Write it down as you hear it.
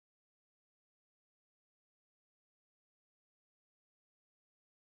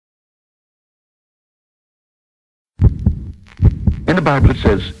In the Bible it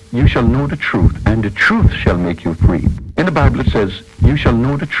says, you shall know the truth, and the truth shall make you free. In the Bible it says, you shall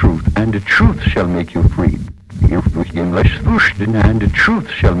know the truth, and the truth shall make you free. And the truth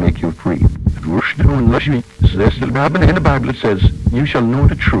shall make you free. In the Bible it says, you shall know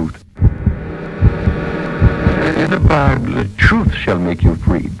the truth. In the Bible, the truth shall make you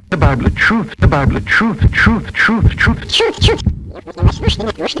free. The Bible, the truth, truth.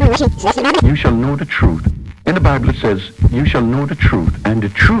 You shall know the truth. In the Bible it says, you shall know the truth, and the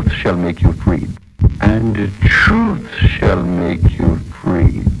truth shall make you free. And the truth shall make you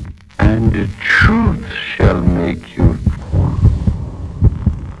free. And the truth shall make you free.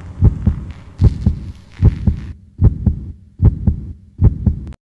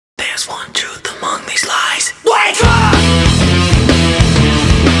 There's one truth among these lies. Wake up!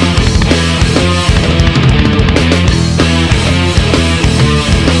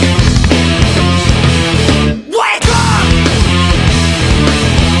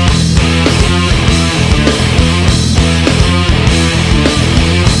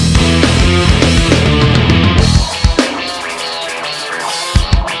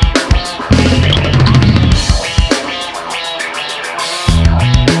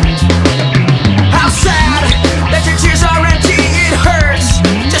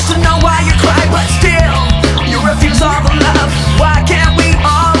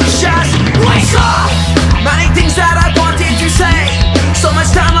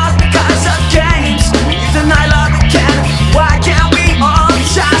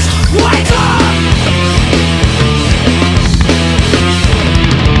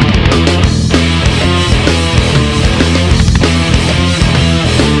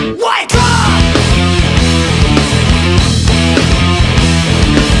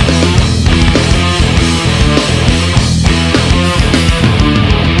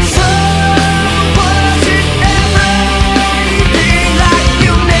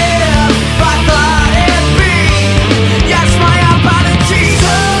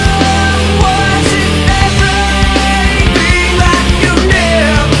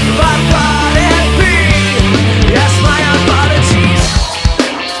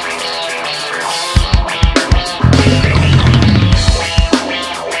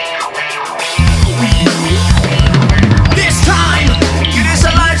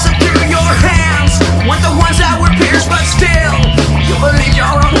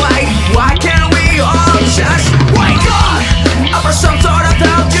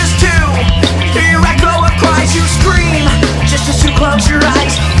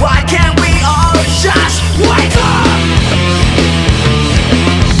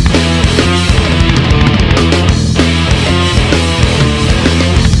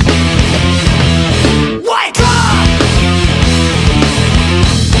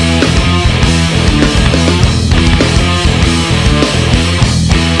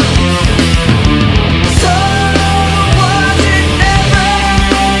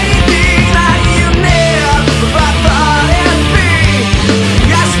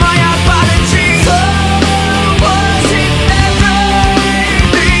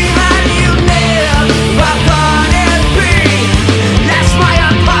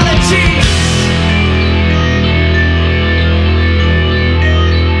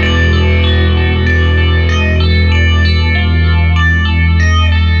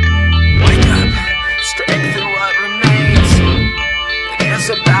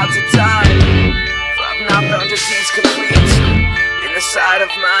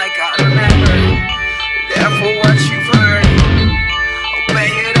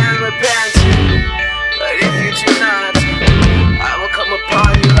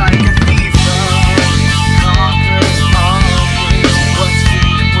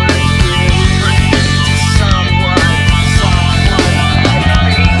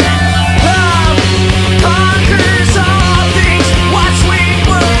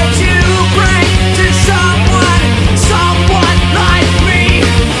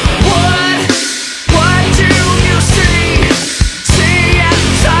 What do you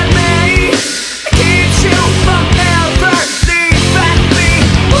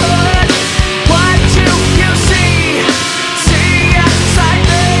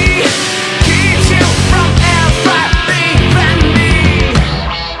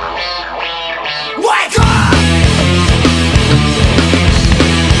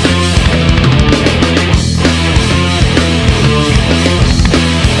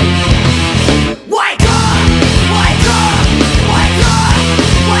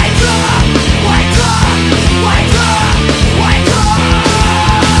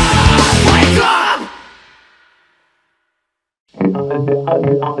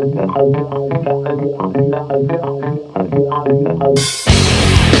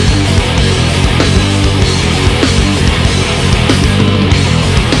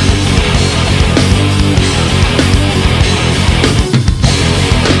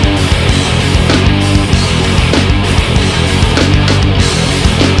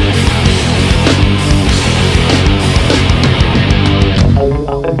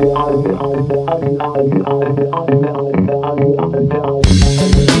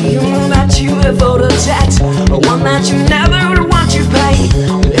One that you never would want to pay.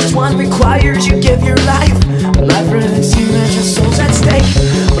 This one requires you give your life. Life for the team that your soul's at stake.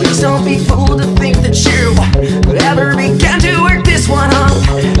 Please don't be fooled to think that you could ever begin to work this one up.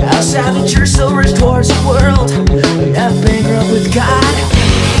 How savage your soul is towards the world. You have bankrupt with God.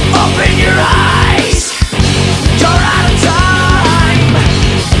 Open your eyes. You're out of time.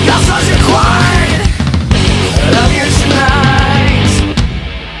 Your soul's required of you tonight.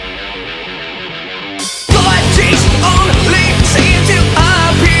 Only seem to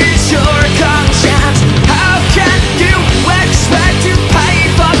appease your conscience. How can you expect to pay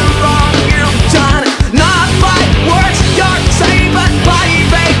for the wrong you've done? Not by words you're saying, but by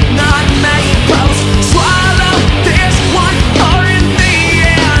faith, not many posts. Swallow this one, or in the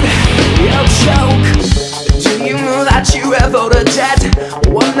end you'll choke. Do you know that you have owed a debt?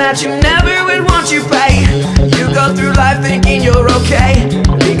 One that you never would want to pay. You go through life thinking you're okay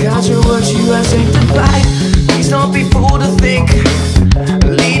because you're what you have sanctified. Please don't be fooled to think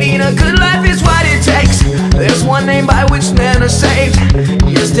leading a good life is what it takes. There's one name by which men are saved.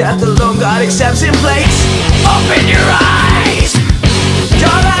 Yes, death alone God accepts in place. Open your eyes.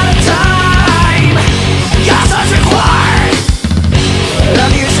 You're out of time. Your soul's required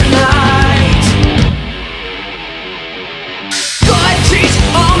of you tonight. Good deeds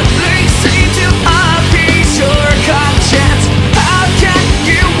only seem to appease your conscience. How can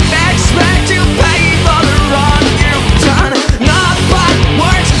you expect to pay for the wrong you've done? Not by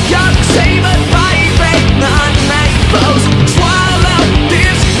words you're saying, but by faith, not many blows. Swallow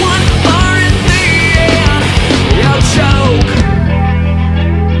this one, or in the end you'll choke.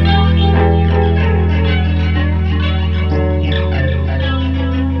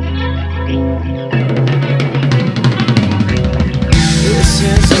 This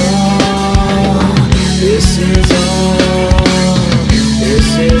is all. This is all. This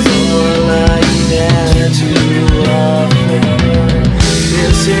is all I had to offer.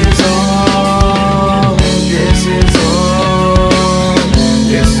 This is all. This is all.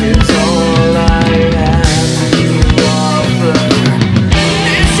 This is all I have to offer.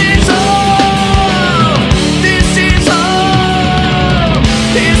 This is all. This is all.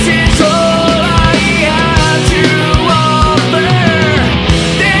 This is all I have to offer.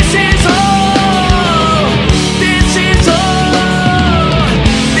 This is all. This is all.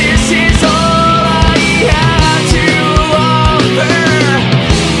 This is all I have to offer.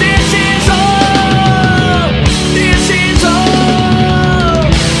 This is all. This is all.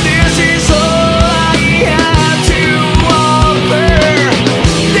 This is all I have to offer.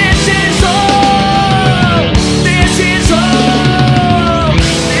 This is all. This is all.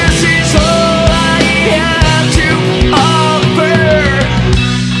 This is all I have to offer.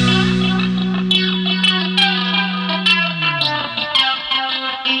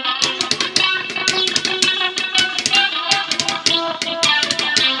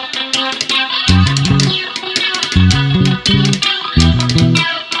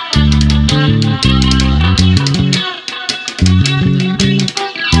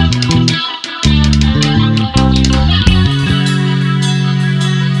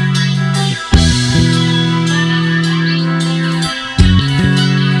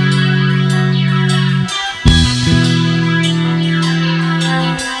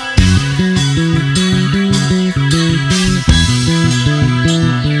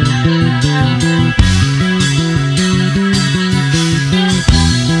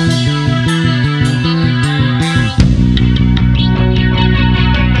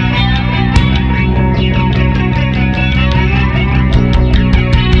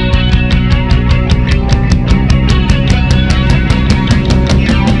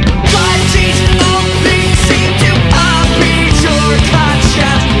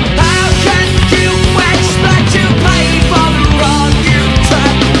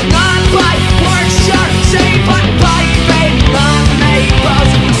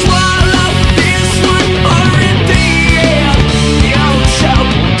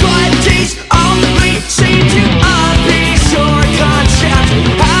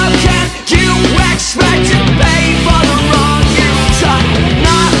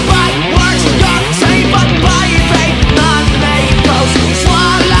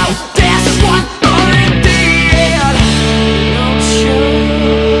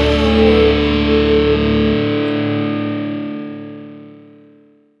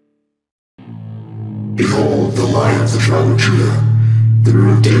 Behold, the Lion of the tribe of Judah, the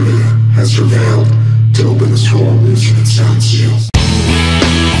Root of David, has prevailed to open the scroll and loosen its seven seals.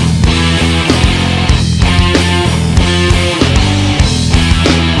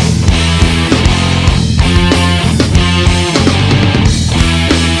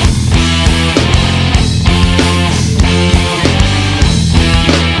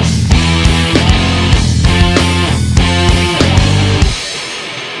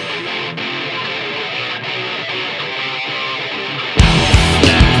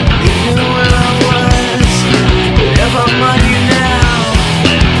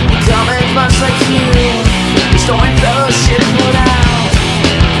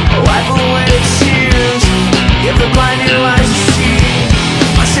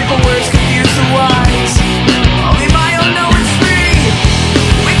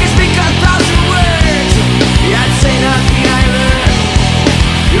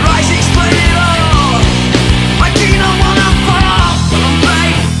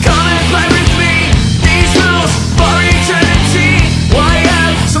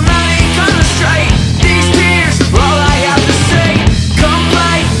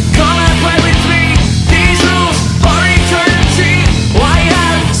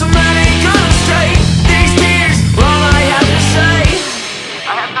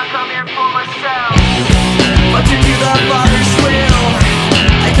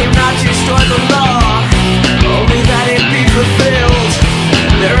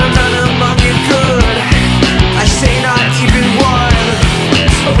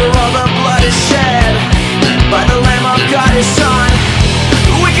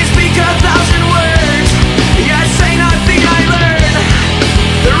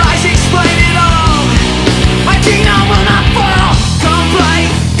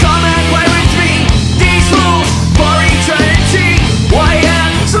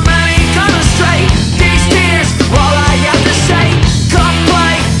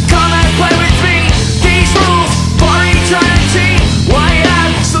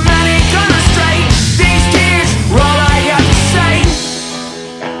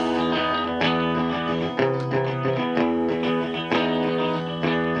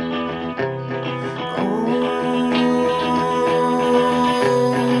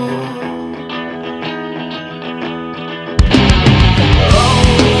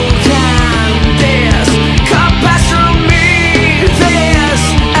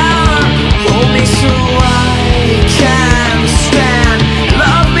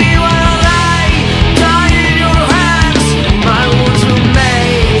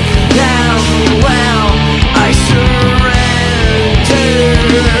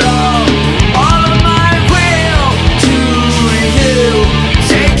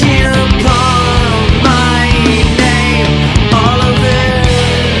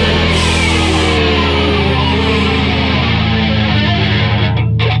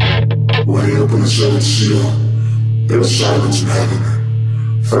 There was silence in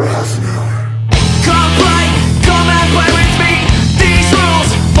heaven for half an hour. Come and play with me. These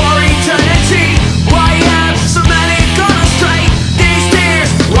rules for eternity. Why have so many gone astray? These tears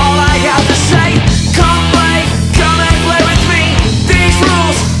are all I have to say. Come and play with me. These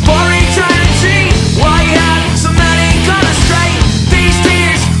rules for eternity. Why have so many gone astray? These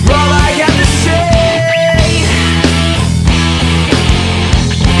tears are all I have to say.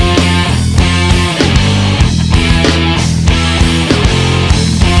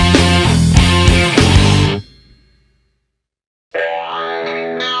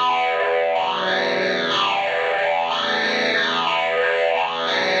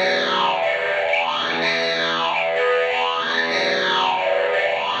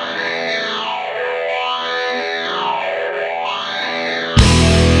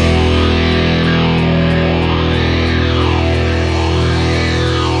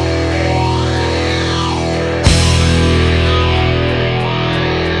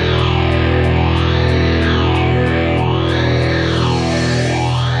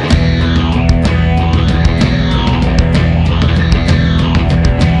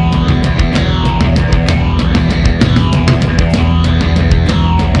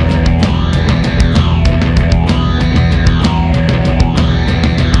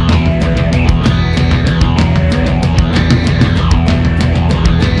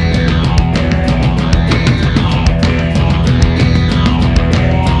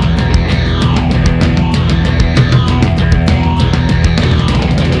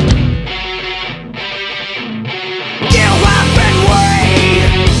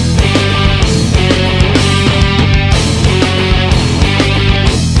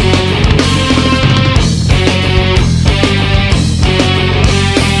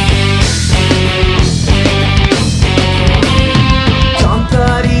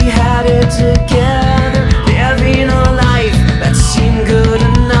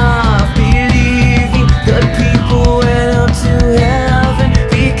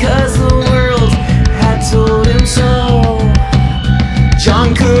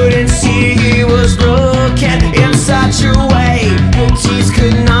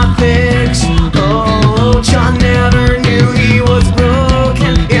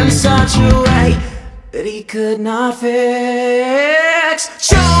 that he could not fix.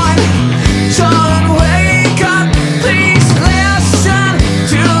 John, wake up, please listen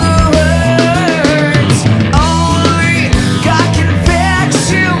to the words. Only God can fix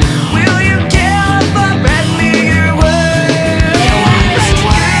you. Will you give up and me your words? You have been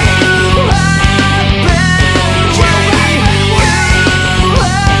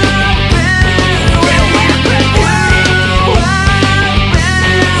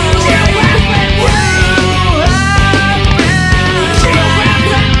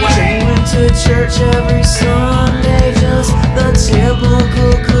church every Sunday, just the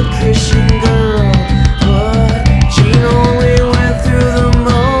typical good Christian girl. But Jean only went through the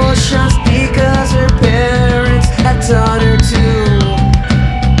motions because her parents had taught her to.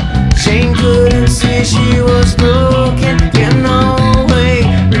 Jane couldn't see she was broken, in no way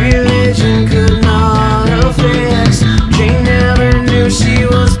religion could not have fixed. Jane never knew she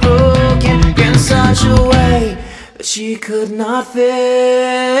was broken in such a way that she could not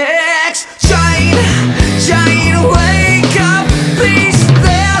fix. Jane, wake up, please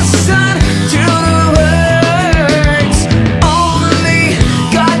listen to the words. Only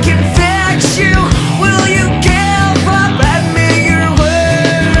God can fix you. Will you give up and me your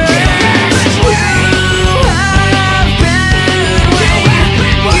words? You have been waiting. You have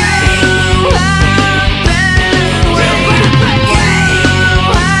been waiting. You have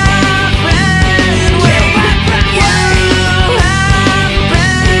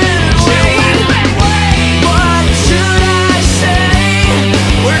been waiting. What should I say?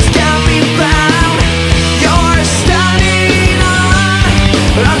 Words can't be found. You're standing on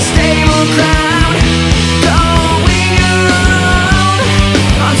unstable ground, going around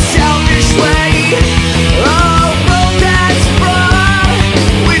unselfish way. A road that's broad,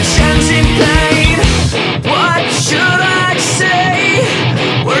 which ends in pain. What should I say?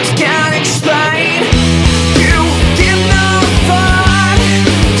 Words can't explain. You give no thought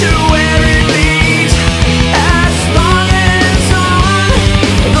to where it leads, as long as on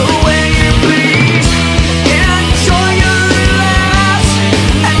the way you please. Enjoy your laughs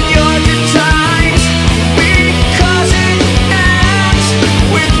and your good times.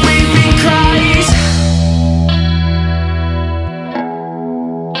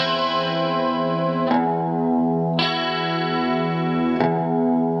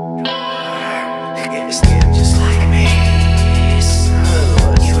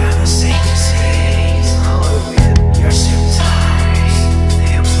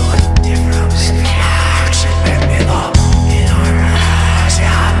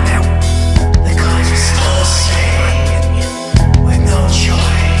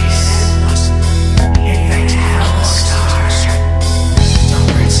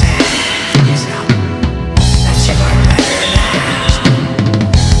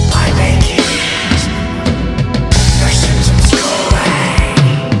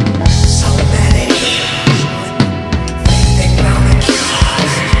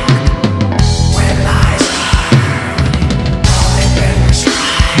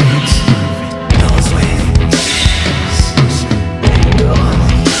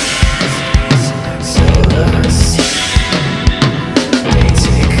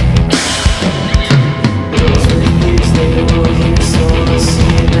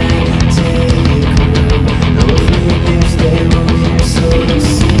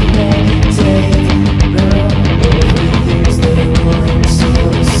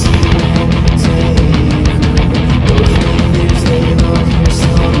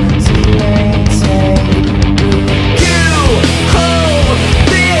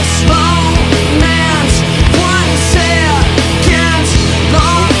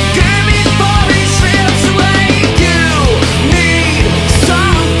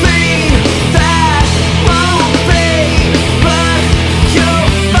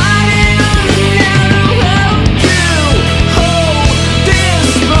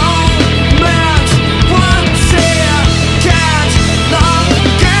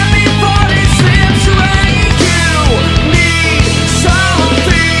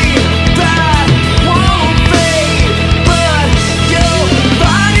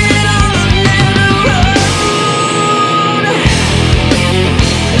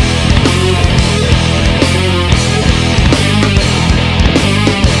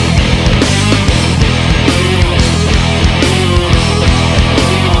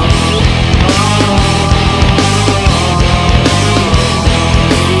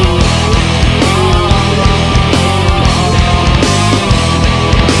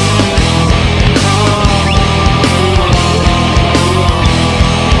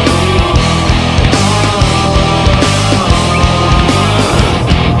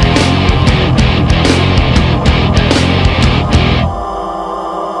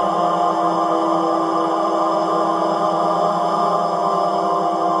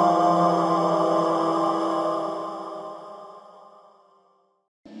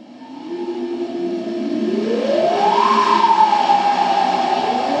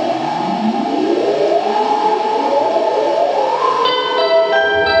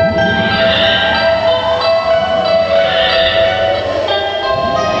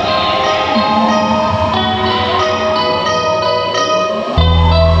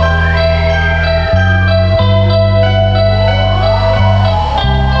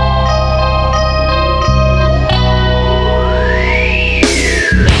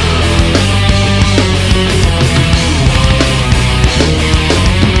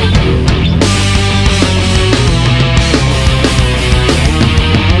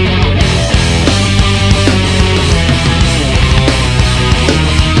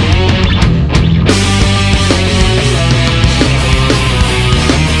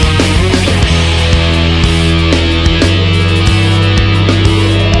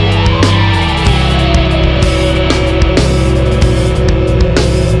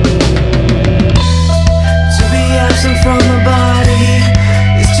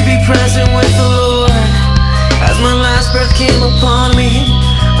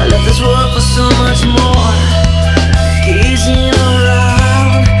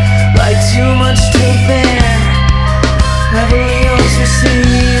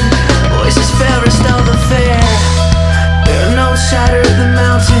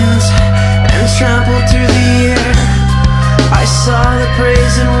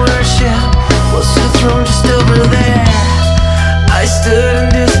 I stood in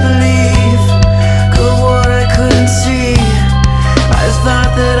disbelief of what I couldn't see. I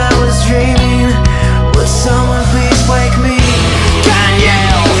thought that I was dreaming. Would someone please wake me? Can you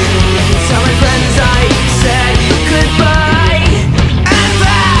tell my friends I said goodbye, and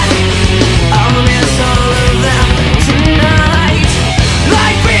that I'll miss all of them tonight?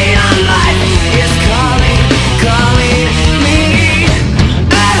 Life beyond life is calling, calling me.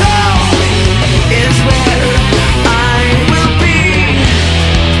 At home is where I will be.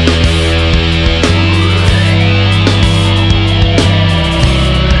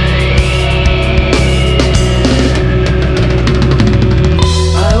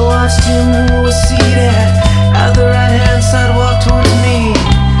 I watched him who was seated at the right-hand side walk towards me.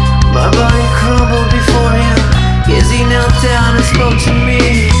 My body crumbled before him as he knelt down and spoke to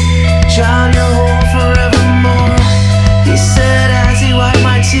me. Child, you're whole forevermore, he said as he wiped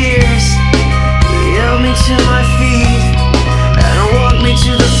my tears. He held me to my feet and walked me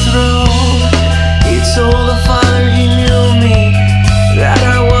to the throne. He told the Father he knew me, that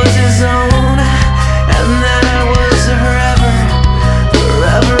I was his own, and that I was forever,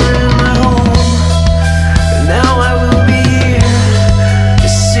 forever in my home. And now I will be here,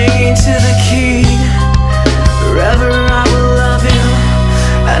 singing to the King. Forever I will love him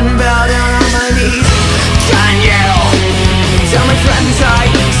and bow down on my knees. Can you tell my friends I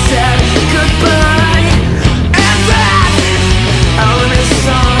said goodbye, and that I'll miss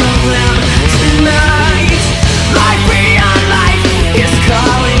all of them tonight? Life beyond life is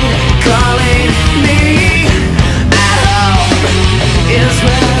calling, calling me. At home is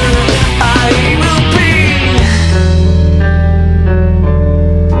where I will be.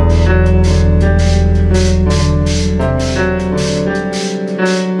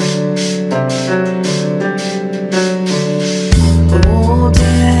 Oh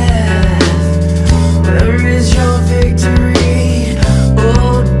death, where is your victory?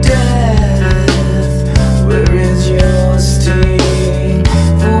 Oh death, where is your sting?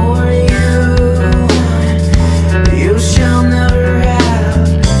 For you shall never have,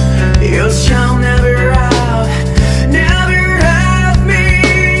 you shall never have, never have me.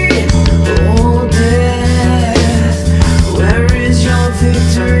 Oh death, where is your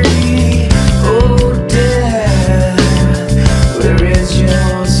victory? Oh death, where is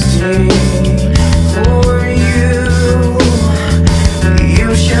your sting? For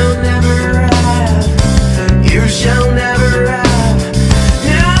you shall never have, you shall never have,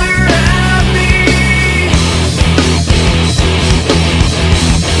 never have me.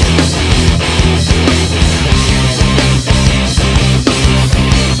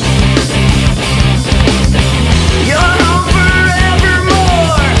 You're home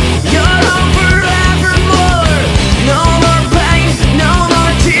forevermore, you're home forevermore. No more pain, no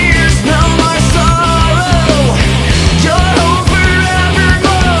more tears, no more sorrow. You're home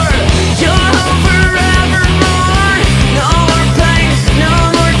forevermore, you're home forevermore. No more pain, no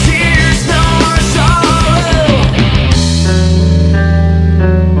more tears, no more sorrow.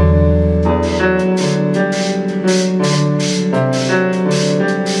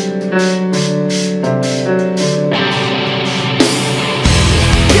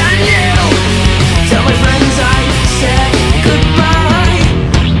 Can you tell my friends I said goodbye,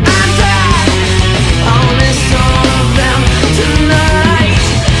 and that I'll miss all of them tonight?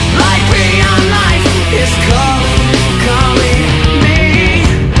 Life beyond life is calling, calling me.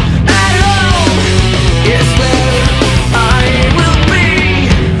 At home is where I will be.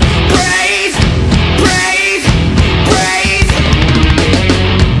 Breathe, breathe, breathe.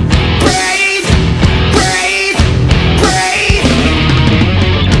 Breathe, breathe, breathe.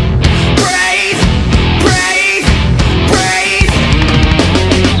 Breathe, breathe, breathe.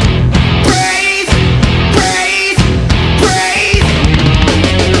 Breathe, breathe, breathe.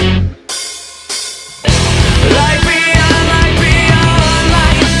 Life beyond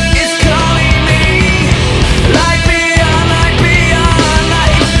life is calling me. Life beyond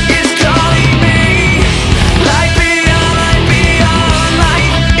life is calling me. Life beyond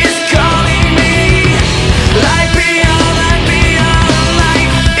life is calling me. Life beyond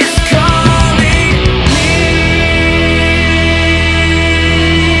life is calling me.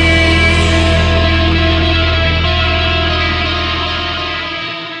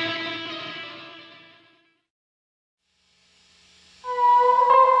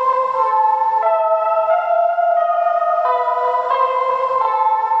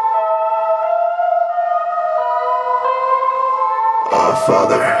 Our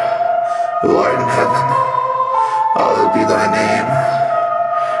Father, who art in heaven, hallowed be thy name.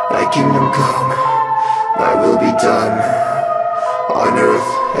 Thy kingdom come, thy will be done, on earth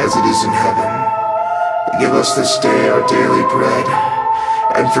as it is in heaven. Give us this day our daily bread,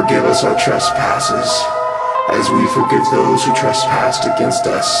 and forgive us our trespasses, as we forgive those who trespass against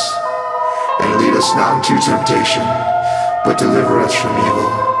us. And lead us not into temptation, but deliver us from evil.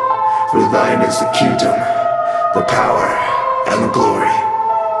 For thine is the kingdom, the power, and the glory,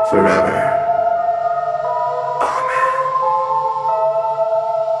 forever.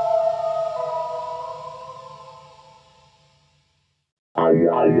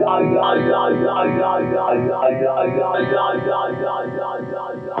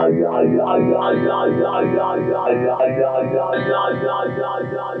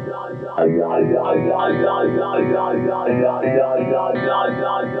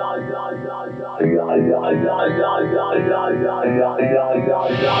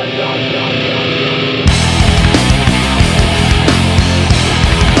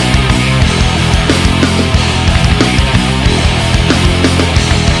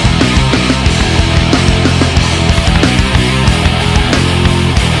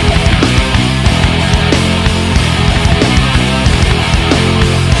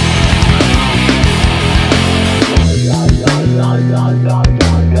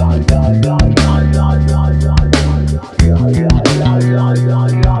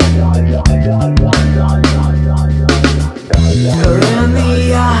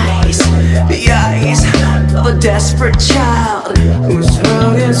 Desperate child who's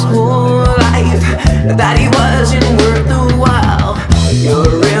heard his whole life that he wasn't worth the while.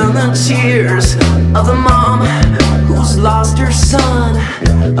 You're in the tears of the mom who's lost her son,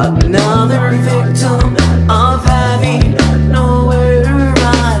 another victim of having nowhere to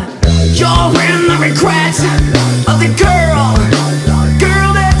run. You're in the regrets of the girl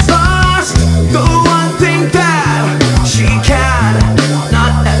that's lost, the one thing that she can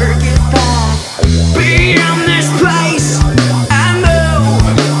not ever get back. Be in this place and move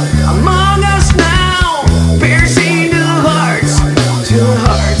among us now, piercing to the hearts of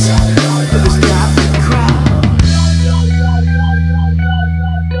this captive crowd.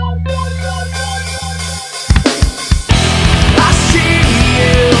 I see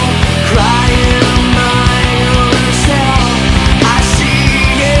you crying by yourself. I see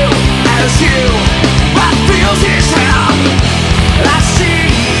you as you, what feels is hell. I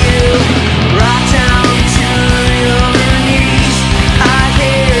see you right down to your knees. I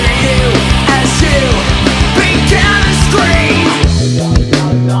hear you as you begin to scream.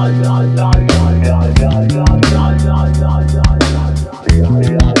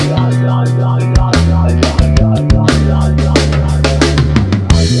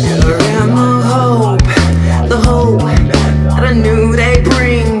 You're in the hope that a new day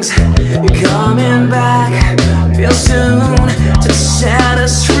brings. You're coming back real soon to set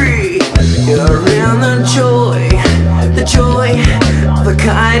us free. You're in the joy of the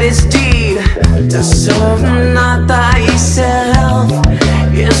kindest deed. To serve not thyself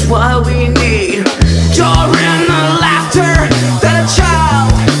is what we need. You're in the laughter that a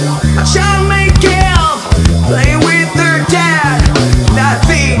child may give, play with their dad.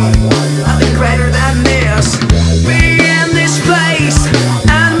 Nothing greater than this. Be in this place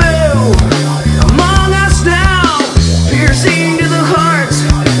and move among us now, piercing to the hearts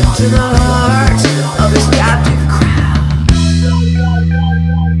of this captive crowd.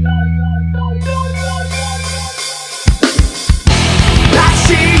 I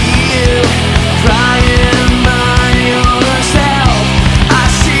see you crying by yourself. I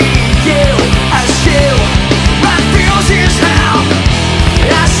see you as you, what feels is hell.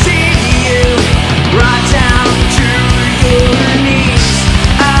 I see you right down to your knees.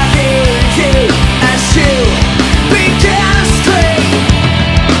 I hear you as you begin to scream.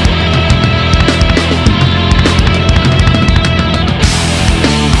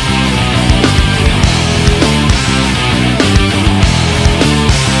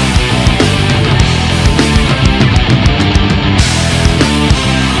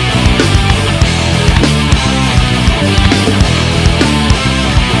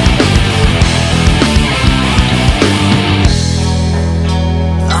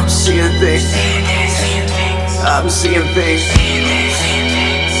 I'm seeing things. I'm seeing things.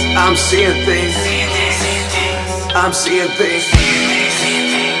 I'm seeing things. I'm seeing things.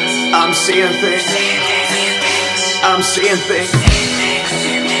 I'm seeing things. I'm seeing things.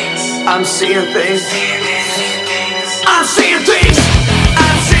 I'm seeing things. I'm seeing things.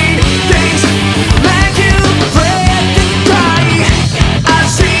 I've seen things make you break and die. I've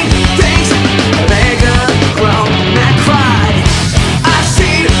seen things make a groan and cry. I've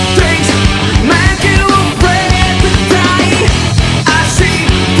seen things make you break and die. I've seen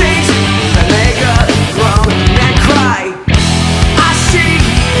things that make a groan and cry. I see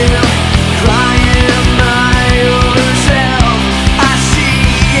you crying.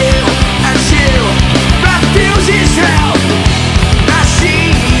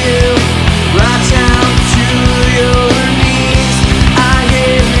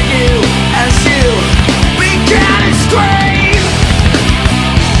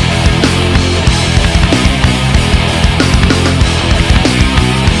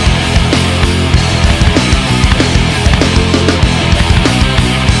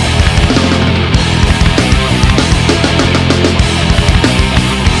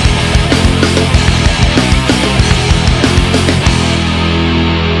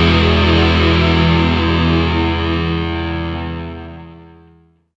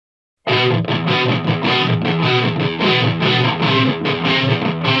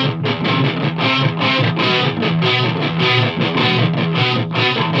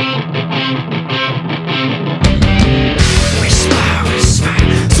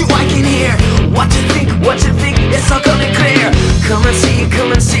 It's all coming clear. Come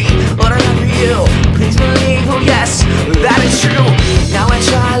and see what I have for you. Please believe, oh yes, that is true. Now I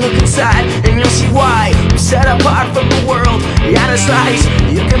try, look inside, and you'll see why I'm set apart from the world and its lies.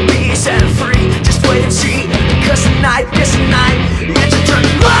 You can be set free, just wait and see. Because tonight, yes tonight, it's a turn.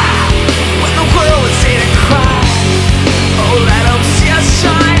 When the world would say to cry, oh let them see us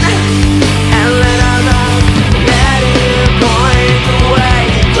shine, and let our love, let it point the way.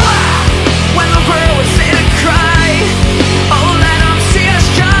 When the world would say to cry, oh let them see us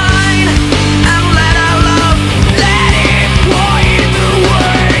shine, and let our love, let it point the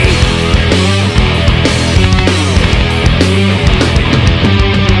way.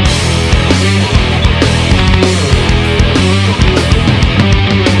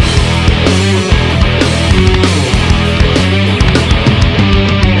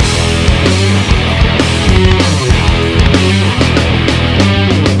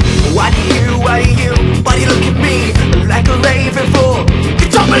 Why do you look at me like a raving fool? You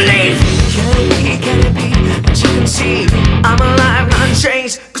don't believe. Can it be that you can see I'm alive, not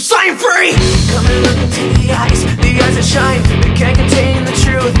unchanged, cause I am free. Come and look into the eyes that shine, that can't contain the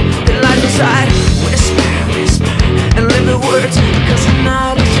truth that lies inside. Whisper, whisper, and live the words, cause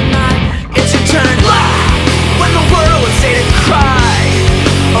tonight is your night, it's your turn. When the world would say to cry,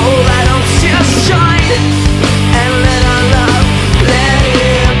 oh let them see us shine, and let our love, let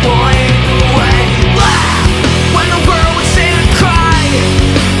it point the way. When the world would say to cry,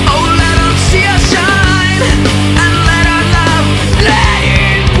 oh let them see us shine, and let our love, let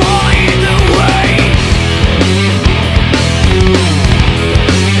it point the way.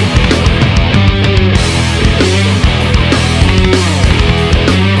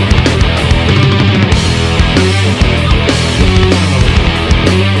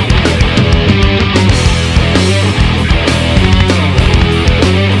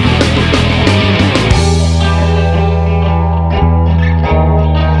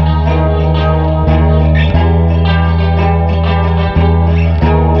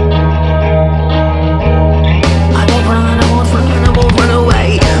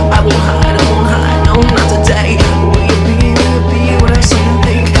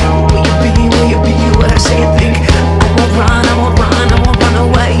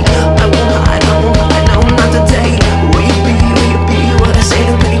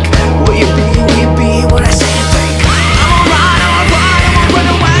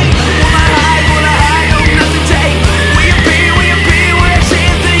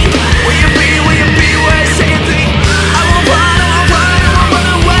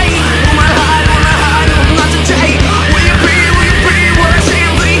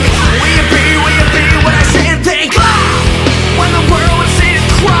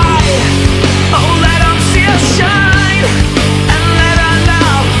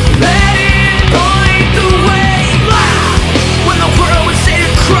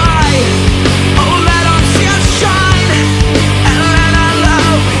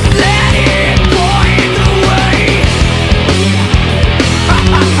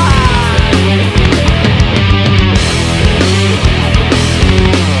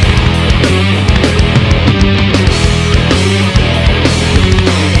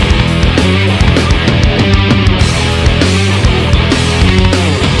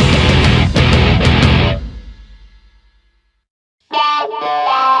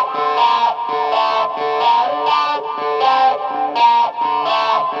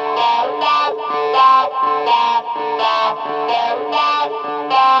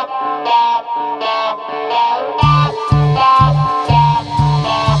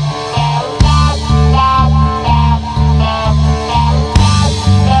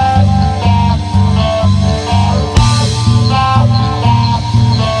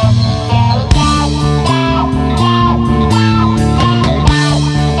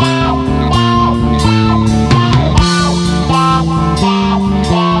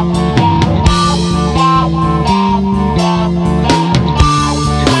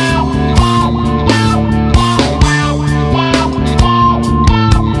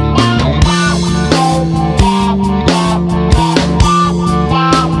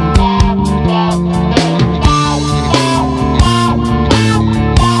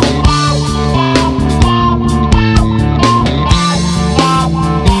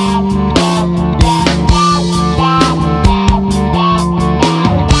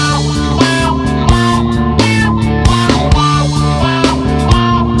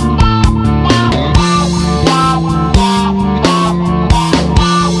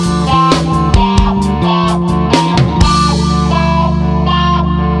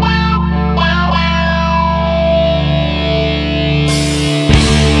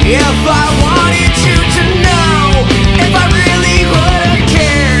 If I wanted you to know, if I really would have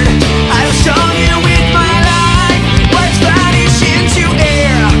cared, I'd have shown you with my life. Words vanish into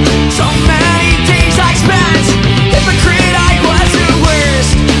air. So many days I spent hypocrite, I was the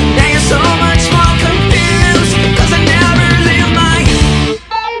worst. Now you're so much more confused, 'cause I never lived my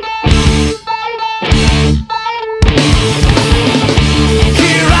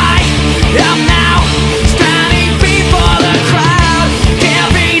Here I am now, standing before the crowd,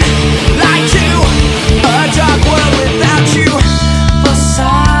 giving light to a dark world without you.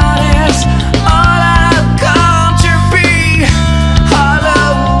 Facade is all I've come to be.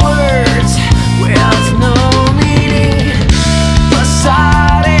 Hollow words with no meaning.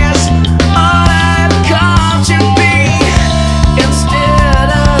 Facade is all I've come to be. Instead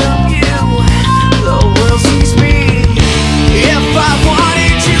of you, the world sees me. If I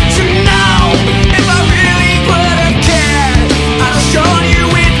wanted you to know, if I really would have cared, I'd have shown you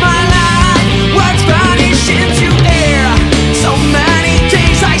with my life. Words vanish into air. So many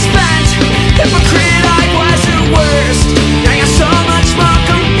days I spent hypocrite, I was the worst. Now you're so much more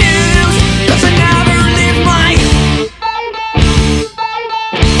confused, 'cause I never lived my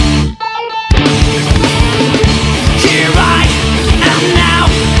Here I am now,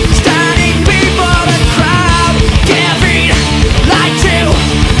 standing before the crowd, giving light to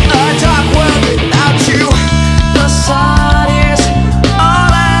a dark world without you. Facade is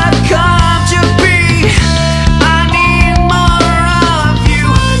all I've come to be. I need more of you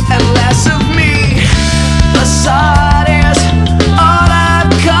and less of me. Facade is all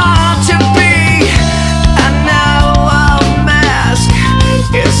I've come to be. And now a mask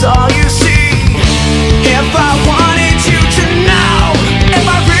is all you see. If I wanted you to know, if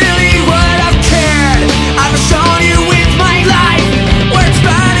I really would have cared, I'd have shown you with my life. Words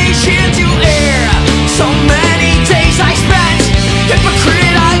vanish into air. So many days I spent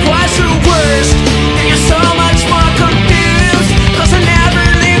hypocrite, I was the worst. And you're so much more confused, 'cause I never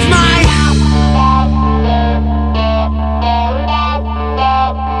lived my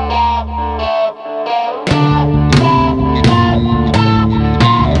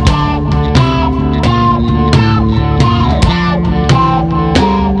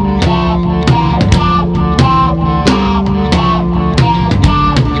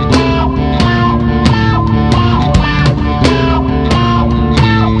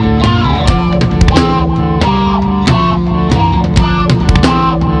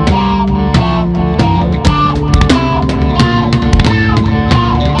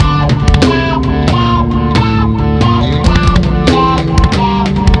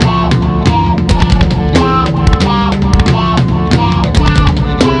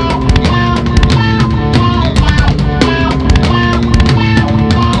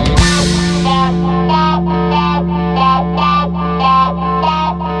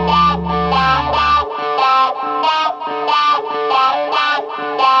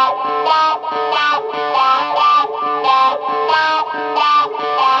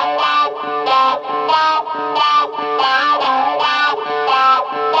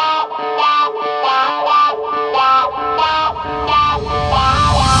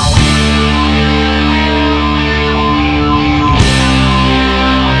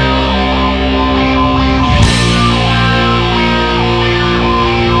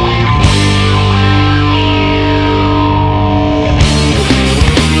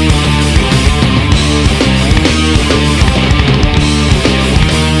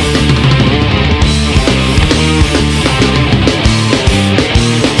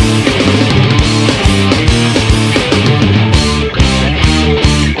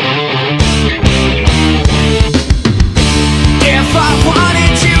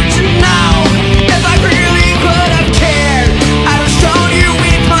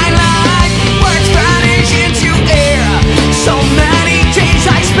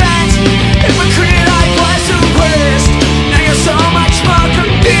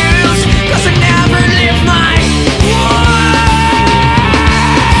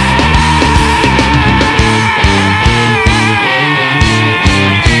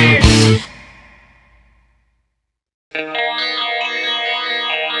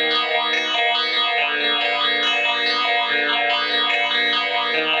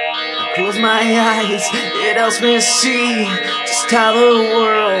Close my eyes, it helps me see just how the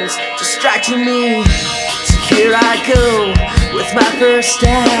world's distracting me. So here I go with my first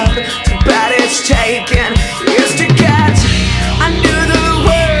step. Too bad it's taken years to get. I knew the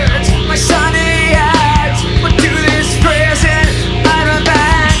words, my Sunday act would do this present. I ran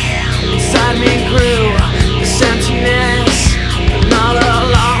back, inside me grew this emptiness, and all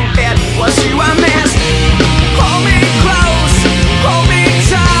along it was you I missed. Hold me close, hold me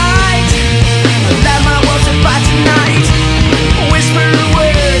tight.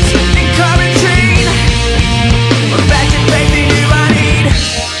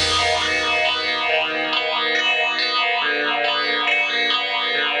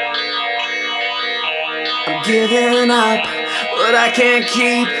 I'm giving up what I can't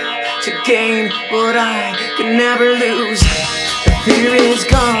keep to gain what I can never lose. The fear is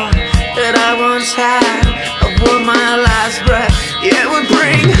gone that I once had of what my last breath it would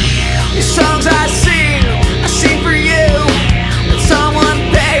bring. These songs I sing for you. And someone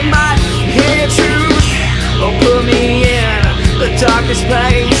pay my hear truth. Or put me in the darkest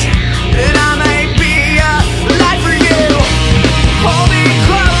place that I may be a light for you. Hold me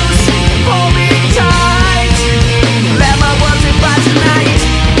close, hold me tight. Let my words divide tonight.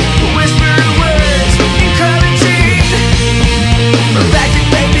 Whisper words encouraging. Perfected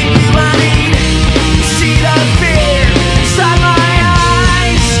faith in you I need. See the fear inside my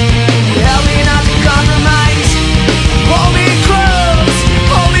eyes. Help me not to compromise. Hold me close,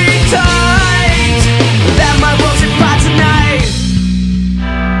 hold me tight. Let my words divide tonight.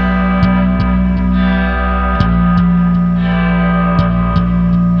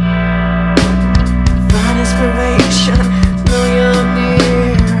 Find inspiration, know you're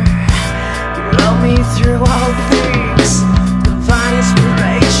near. You help me through all things. Divine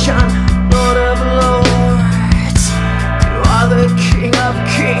inspiration, Lord of Lords. You are the King of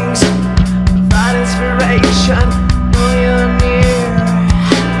Kings. Divine inspiration, know you're near.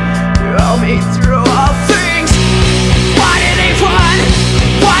 You help me through all things. Why did they run?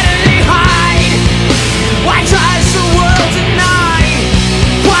 Why did they hide? Why does the world deny?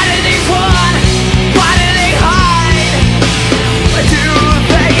 Why did they run? Why did they hide? Why do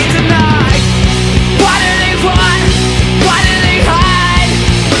they deny? Why did they run? Why did they hide?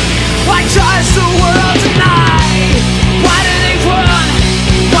 Why does the world deny? Why did they run?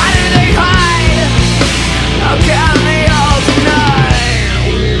 Why did they hide? How can they all deny?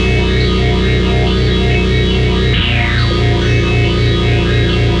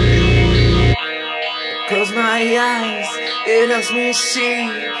 Close my eyes, it helps me see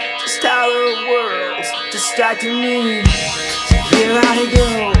just how the world's distracting me. So here I go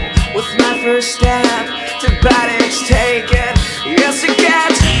with my first step to Badix taken. Yes,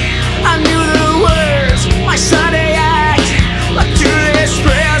 again, I knew the words, my Sunday act. Like to this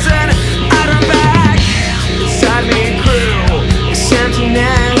prison, I turn back. Beside me grew this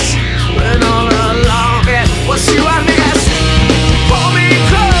emptiness, when all along it was you I missed. Hold me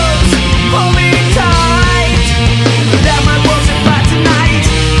close, hold me tight. Let my words divide tonight.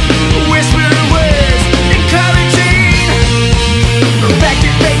 Whisper words encouraging.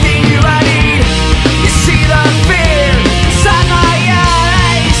 Perfected faith in you I need. You see the fear inside my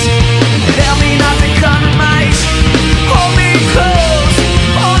eyes. Help me not to compromise. Hold me close,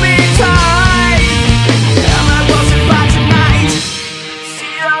 hold me tight. Let my words divide tonight.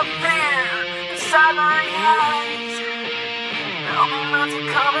 See the fear inside my eyes. Help me not to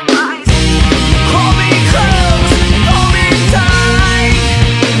compromise. Hold me close, hold me tight.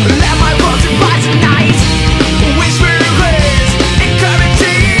 Let my words divide tonight. Whisper words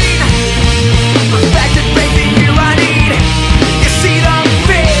encouraging. Perfected faith in you I need. You see the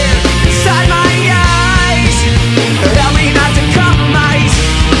fear inside my eyes. Help me not to compromise.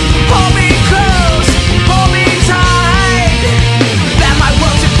 Hold me close, hold me tight. Let my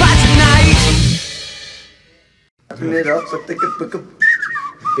words divide tonight. Turn it up, but think of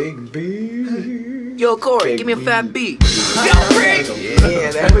big beat. Yo, Corey, give me a fat beat. Yo, Rick!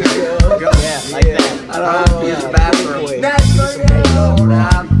 Yeah, there we go. Yeah, like that. I don't have to use the bathroom. That's right. I don't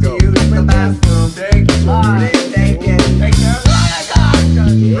have to use the bathroom. Take it. Take it. Take it.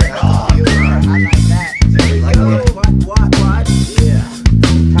 I like that. Like it. What? Yeah.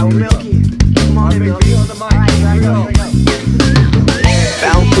 How milky? Come on, milky. On the mic. Here we go.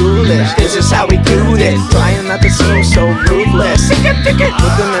 Found FooLɪsh, this is how we do this. Trying not to seem so ruthless. Looking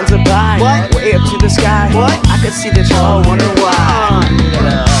into buy, way up to the sky. I could see that y'all wonder why.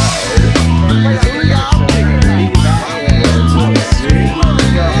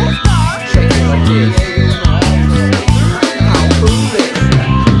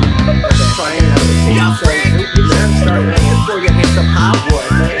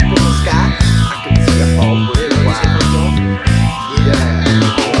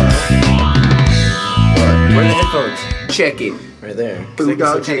 Where are the headphones? Check it. Right there.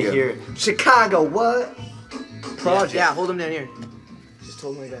 Can't hear it. Chicago, what? Project. Yeah, hold him down here. Just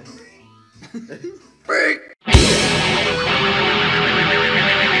hold me back. Break.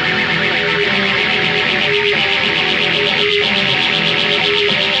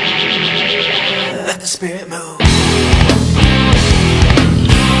 Let the spirit move.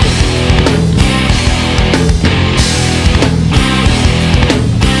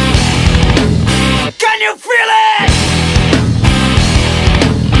 Can you feel it?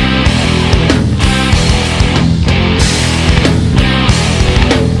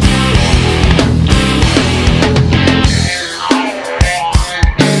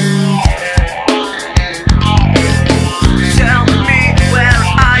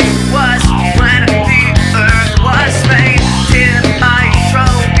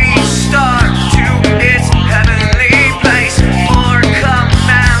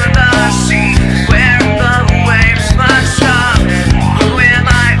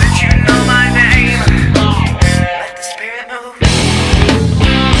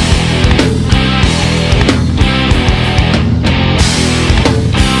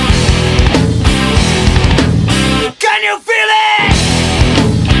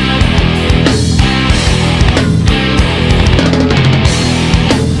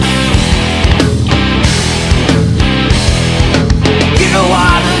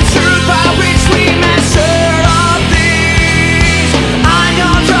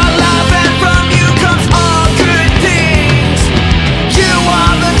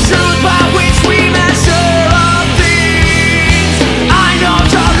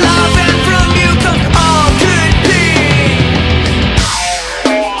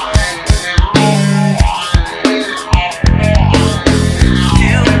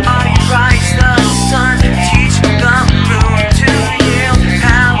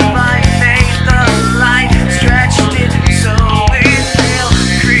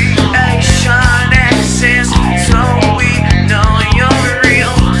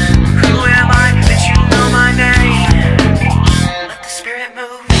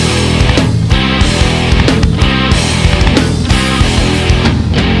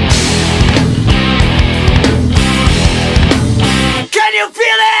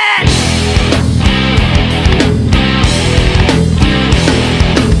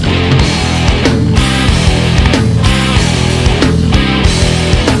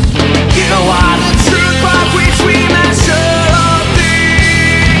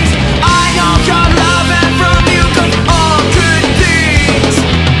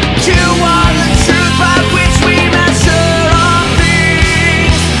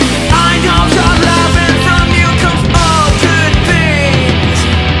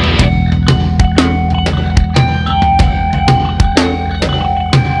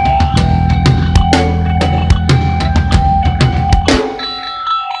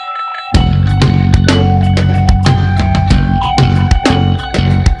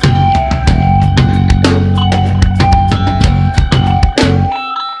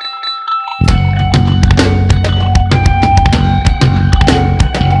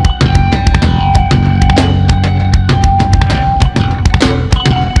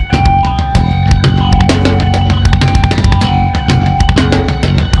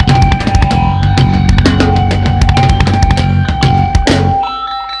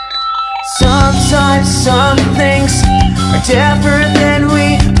 different than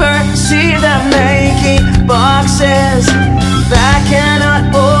we perceive them, making boxes that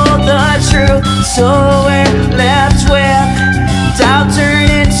cannot hold the truth. So we're left with doubt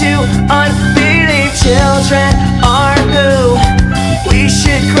turned into unbelief. Children are who we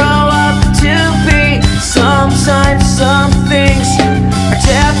should grow up to be. Sometimes some things are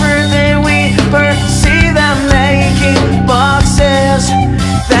different than we perceive them, making boxes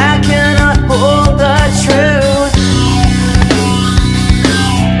that cannot hold the truth.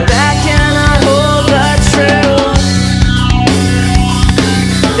 That cannot hold the truth.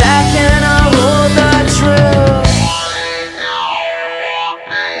 That cannot hold the truth.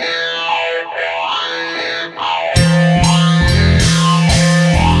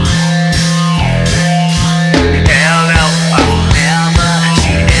 Hell no, I've never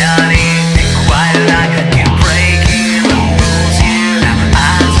seen anything quite like you breaking the rules here. Now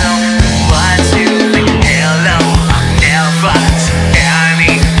I don't know what to think. Hell no, I've never seen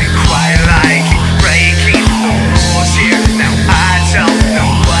anything quite like you breaking the rules here. Now I don't know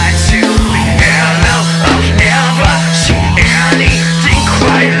what to think. Hell no, I've never seen anything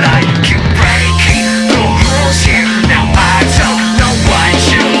quite like you breaking the rules here. Now I don't know what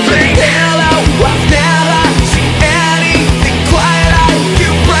to think. Hell no, I've never seen anything quite like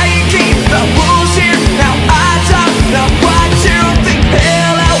you breaking the rules here. Now I don't know what to think.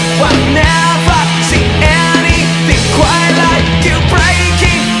 Hell no, I've never seen anything quite like you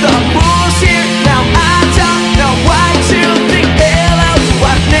breaking the rules here. Now I don't know what to think. Hell no,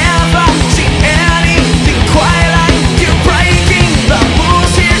 I've never seen anything quite like you breaking the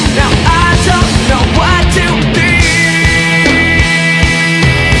rules here. Now I don't know what to think.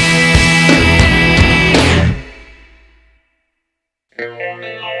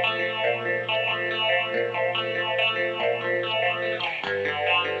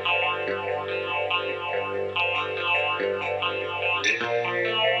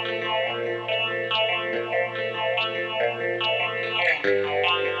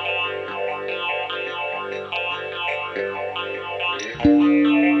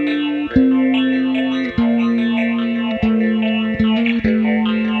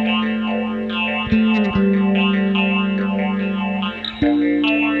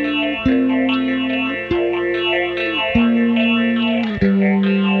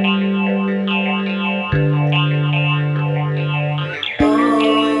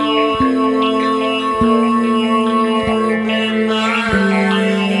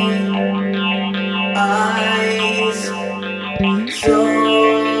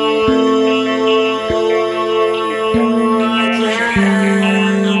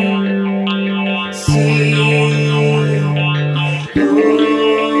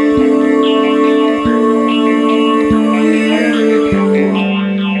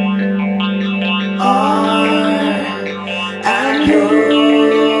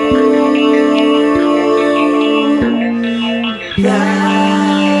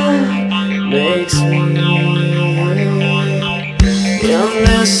 In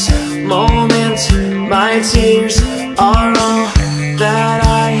this moment, my tears are all that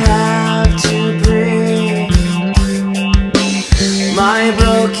I have to bring. My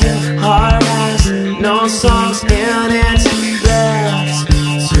broken heart has no songs in it left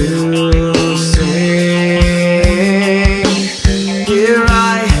to sing. Here I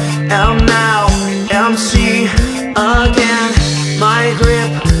am now, empty again. My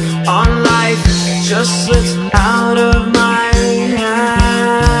grip on life just slips out of my hands.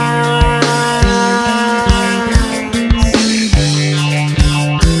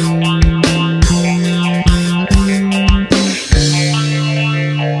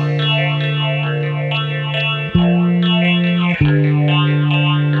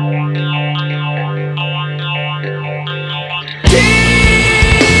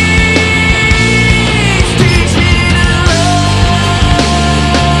 Teach me to love,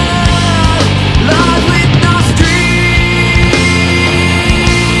 love with no strings.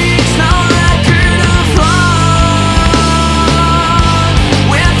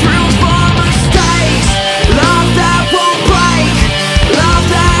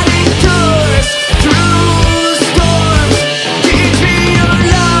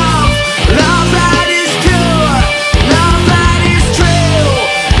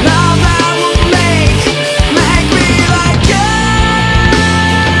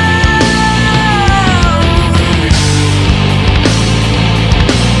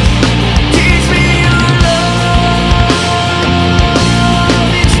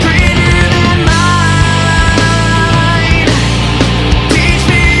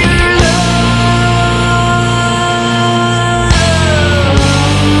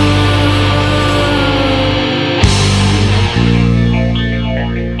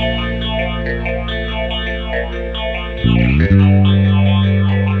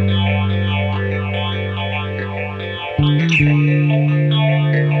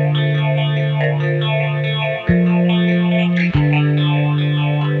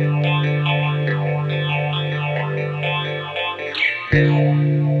 God,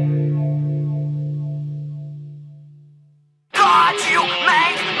 you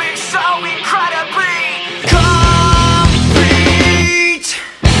make me so incredibly complete.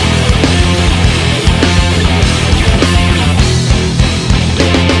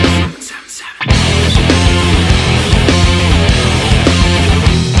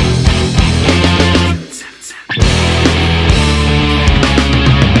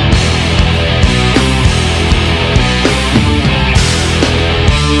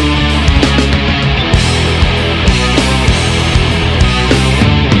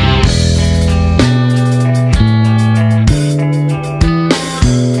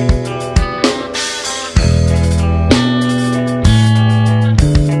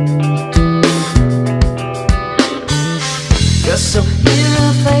 You're so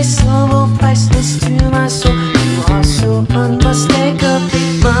irreplaceable, priceless to my soul. You are so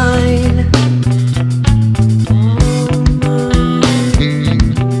unmistakably mine.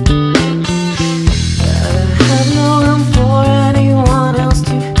 I have no room for anyone else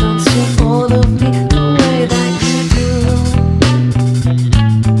to consume all of me the way that you do.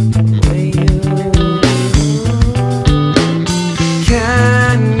 The way you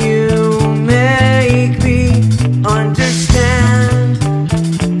can you make me understand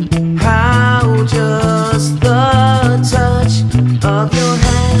how just the touch of your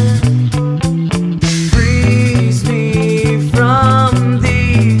hand frees me from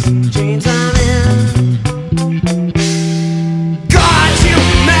these chains I'm in. God, you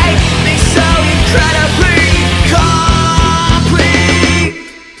make me so incredibly complete.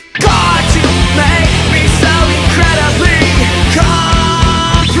 God, you make me so incredibly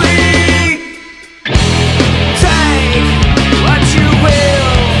complete. Take what you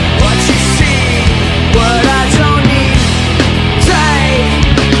will, what you see, what I don't need. Take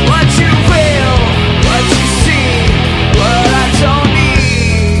what you will, what you see, what I don't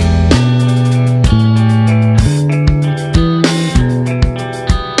need.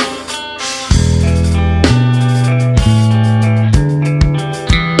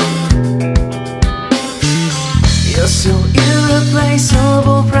 You're so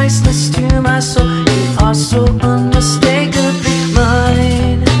irreplaceable, priceless to my soul. You are so unmistakably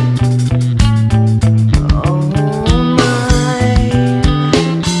mine. Oh mine.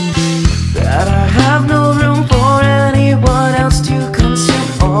 That I have no room for anyone else to consume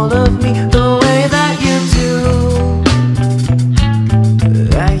all of me the way that you do.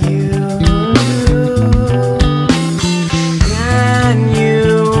 That you do. Can you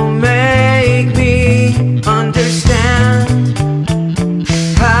make me understand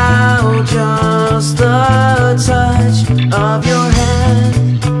how just the touch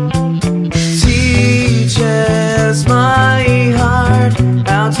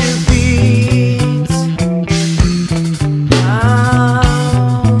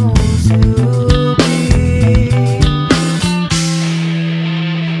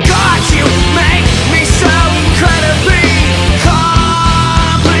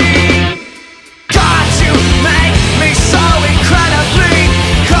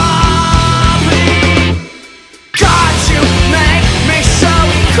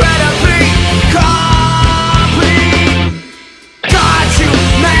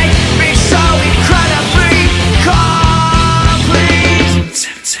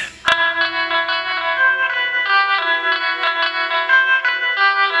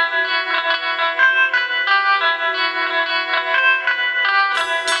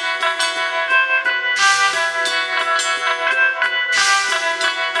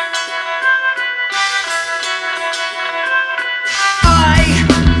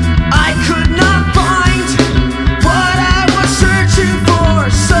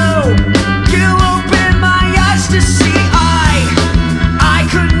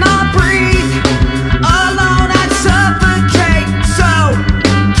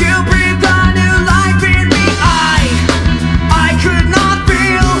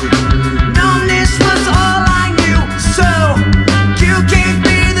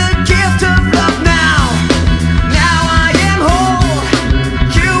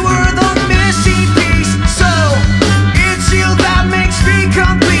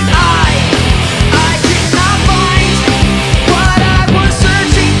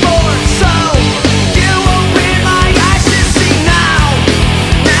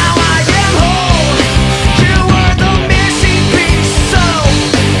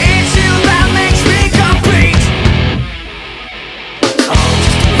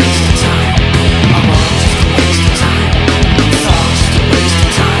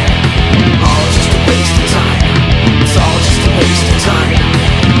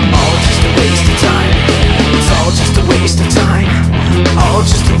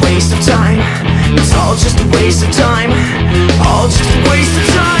waste of time, all just a waste of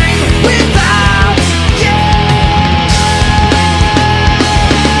time without you.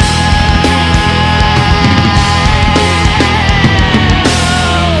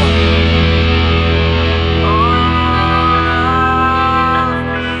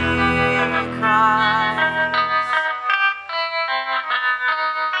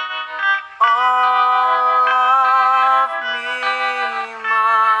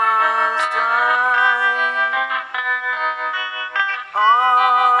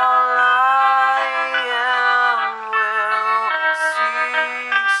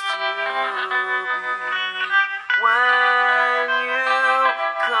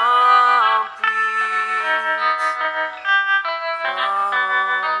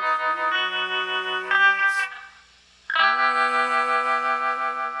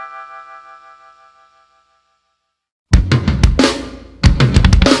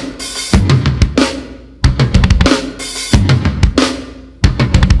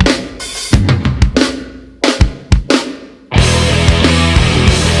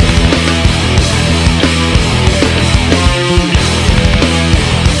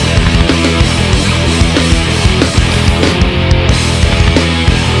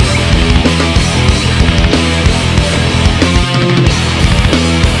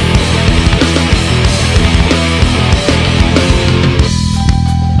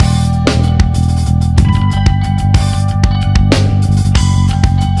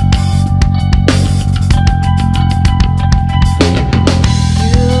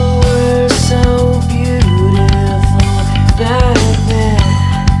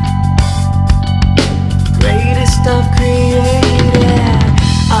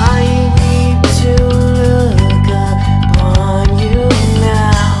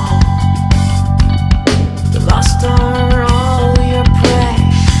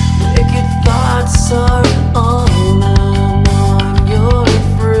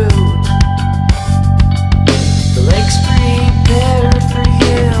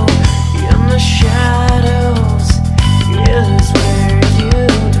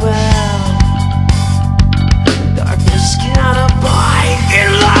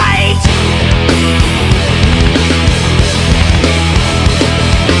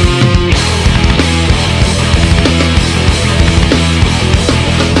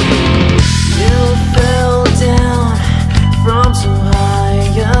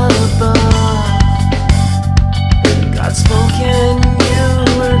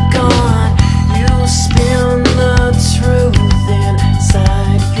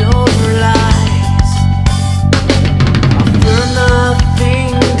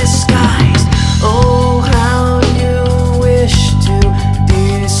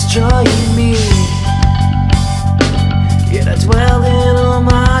 destroy